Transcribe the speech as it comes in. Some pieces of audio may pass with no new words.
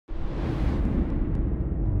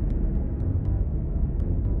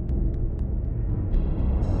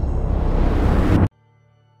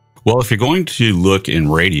Well, if you're going to look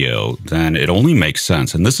in radio, then it only makes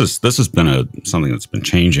sense, and this has been something that's been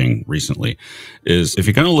changing recently. Is if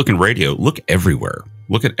you're going to look in radio, look everywhere.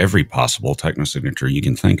 Look at every possible technosignature you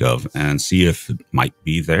can think of, and see if it might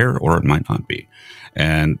be there or it might not be.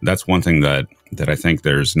 And that's one thing that I think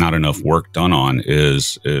there's not enough work done on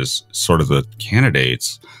is sort of the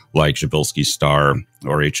candidates like Jabilsky's star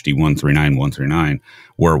or HD 139139,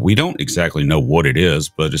 where we don't exactly know what it is,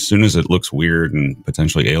 but as soon as it looks weird and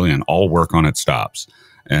potentially alien, all work on it stops.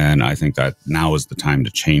 And I think that now is the time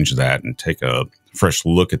to change that and take a fresh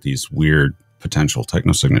look at these weird potential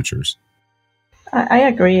technosignatures. I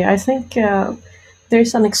agree. I think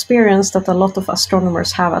there's an experience that a lot of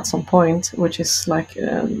astronomers have at some point, which is like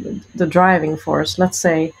the driving force. Let's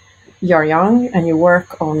say you're young and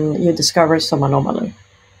you discover some anomaly.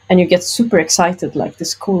 And you get super excited, like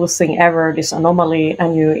this coolest thing ever, this anomaly,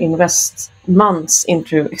 and you invest months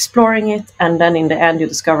into exploring it, and then in the end you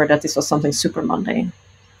discover that this was something super mundane.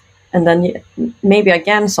 And then maybe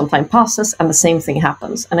again some time passes and the same thing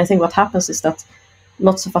happens. And I think what happens is that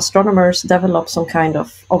lots of astronomers develop some kind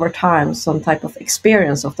of, over time, some type of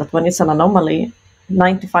experience of that when it's an anomaly,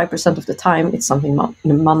 95% of the time it's something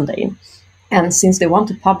mundane. And since they want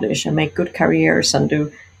to publish and make good careers and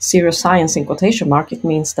do serious science in quotation mark, it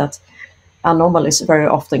means that anomalies very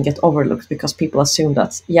often get overlooked because people assume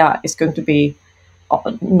that, yeah, it's going to be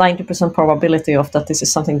 90% probability of that this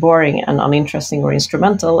is something boring and uninteresting or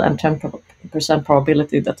instrumental, and 10%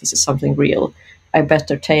 probability that this is something real. I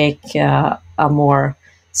better take a more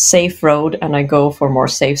safe road and I go for more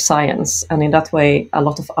safe science. And in that way, a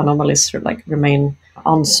lot of anomalies remain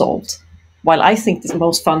unsolved. While I think the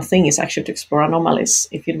most fun thing is actually to explore anomalies.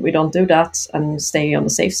 If we don't do that and stay on the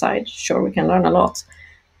safe side, sure, we can learn a lot,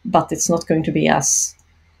 but it's not going to be as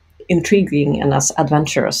intriguing and as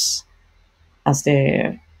adventurous as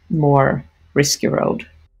the more risky road.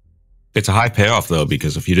 It's a high payoff, though,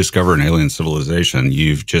 because if you discover an alien civilization,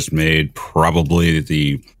 you've just made probably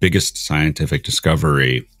the biggest scientific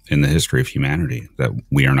discovery in the history of humanity, that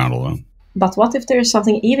we are not alone. But what if there's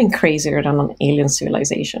something even crazier than an alien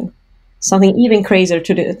civilization? Something even crazier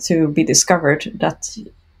to be discovered that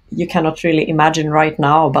you cannot really imagine right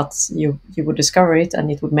now, but you would discover it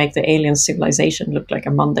and it would make the alien civilization look like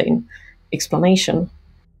a mundane explanation.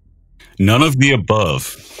 None of the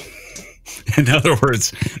above. In other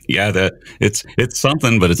words, yeah, that it's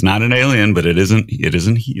something, but it's not an alien, but it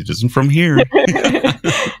isn't from here.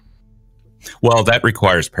 Well, that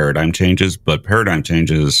requires paradigm changes, but paradigm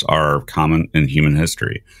changes are common in human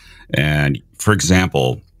history. And for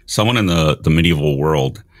example, someone in the medieval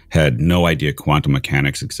world had no idea quantum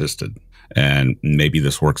mechanics existed. And maybe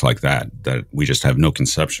this works like that we just have no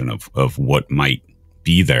conception of what might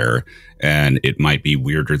be there, and it might be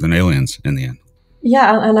weirder than aliens in the end.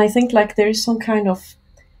 Yeah, and I think there is some kind of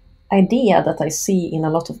idea that I see in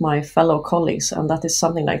a lot of my fellow colleagues, and that is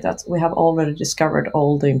something like that. We have already discovered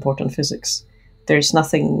all the important physics. There's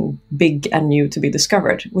nothing big and new to be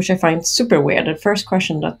discovered, which I find super weird. The first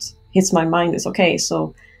question that hits my mind is, okay,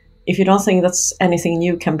 so if you don't think that anything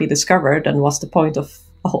new can be discovered, then what's the point of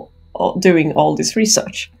doing all this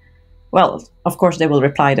research? Well, of course, they will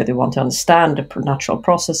reply that they want to understand the natural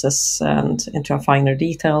processes and into a finer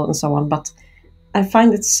detail and so on. But I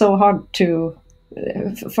find it so hard to,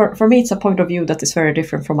 for me, it's a point of view that is very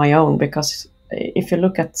different from my own, because if you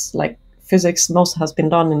look at physics, most has been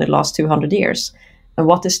done in the last 200 years. And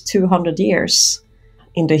what is 200 years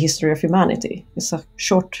in the history of humanity? It's a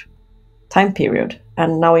short time period.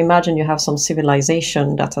 And now imagine you have some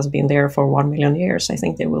civilization that has been there for 1 million years. I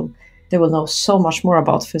think they will know so much more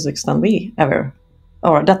about physics than we ever,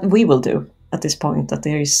 or that we will do at this point. That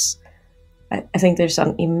I think there's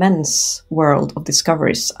an immense world of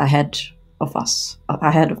discoveries ahead of us,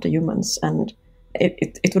 ahead of the humans. And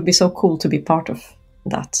it would be so cool to be part of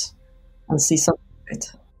that and see some of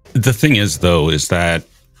it. The thing is, though, is that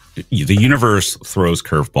the universe throws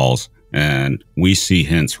curveballs, and we see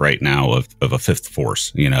hints right now of a fifth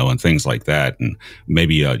force, and things like that, and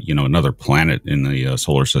maybe another planet in the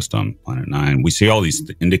solar system, Planet 9. We see all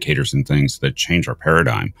these indicators and things that change our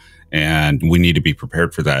paradigm, and we need to be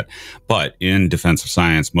prepared for that. But in defense of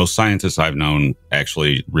science, most scientists I've known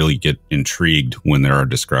actually really get intrigued when there are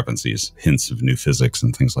discrepancies, hints of new physics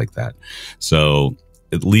and things like that. So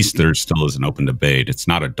at least there still is an open debate. It's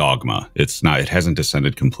not a dogma. It hasn't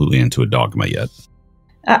descended completely into a dogma yet.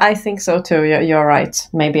 I think so too. You're right.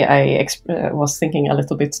 Maybe I was thinking a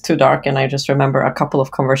little bit too dark, and I just remember a couple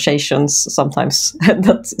of conversations sometimes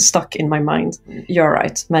that stuck in my mind. You're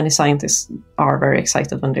right. Many scientists are very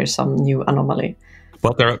excited when there's some new anomaly.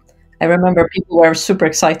 Well, I remember people were super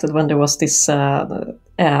excited when there was this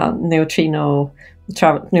neutrino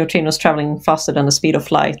neutrinos traveling faster than the speed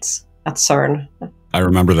of light at CERN. I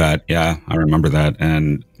remember that. Yeah, I remember that.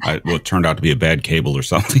 And it turned out to be a bad cable or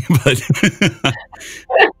something. But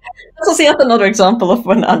that's yet another example of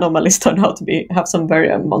when anomalies turn out to have some very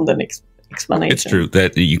mundane explanation. It's true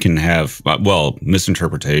that you can have,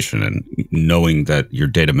 misinterpretation and knowing that your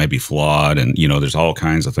data may be flawed. And, there's all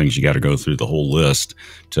kinds of things you got to go through the whole list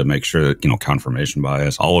to make sure that, confirmation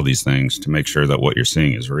bias, all of these things to make sure that what you're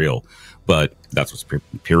seeing is real. But that's what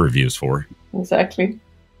peer review is for. Exactly.